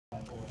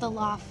The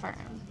Law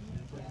Firm,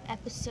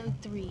 Episode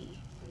 3,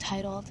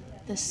 titled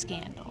The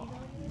Scandal.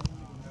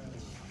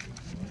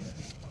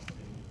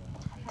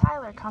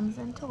 Tyler comes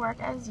into work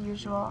as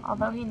usual,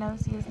 although he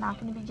knows he is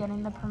not going to be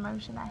getting the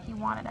promotion that he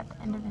wanted at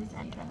the end of his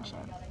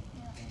internship.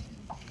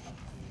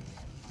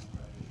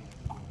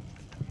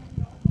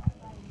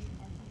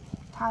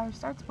 Tyler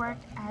starts work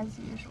as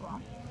usual.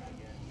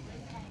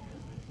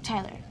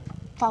 Tyler,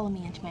 follow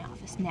me into my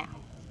office now.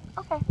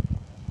 Okay.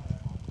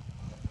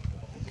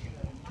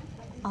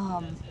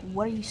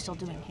 What are you still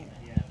doing here?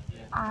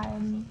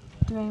 I'm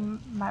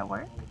doing my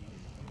work.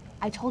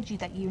 I told you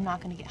that you're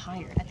not going to get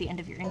hired at the end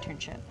of your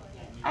internship.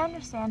 I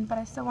understand, but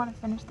I still want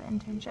to finish the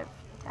internship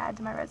to add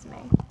to my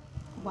resume.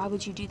 Why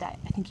would you do that?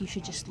 I think you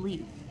should just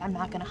leave. I'm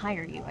not going to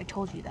hire you. I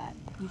told you that.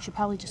 You should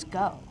probably just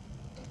go.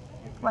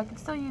 Well, I could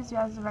still use you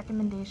as a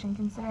recommendation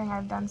considering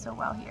I've done so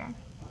well here.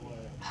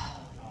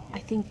 I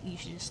think you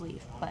should just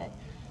leave, but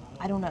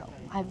I don't know.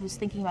 I was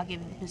thinking about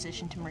giving the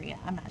position to Maria.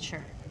 I'm not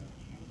sure.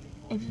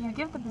 If you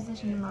give the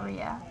position to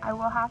Maria, I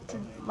will have to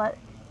let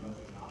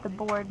the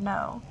board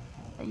know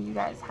that you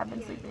guys have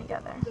been sleeping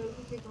together.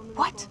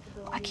 What?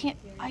 I can't.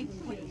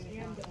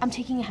 I'm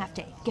taking a half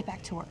day. Get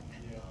back to work.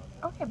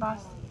 Okay,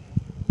 boss.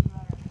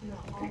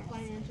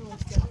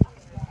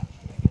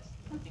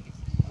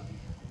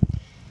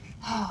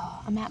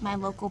 I'm at my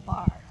local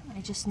bar.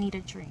 I just need a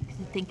drink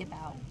to think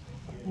about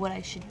what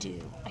I should do.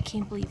 I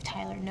can't believe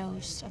Tyler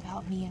knows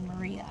about me and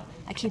Maria.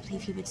 I can't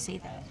believe he would say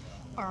that.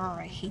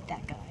 I hate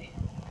that guy.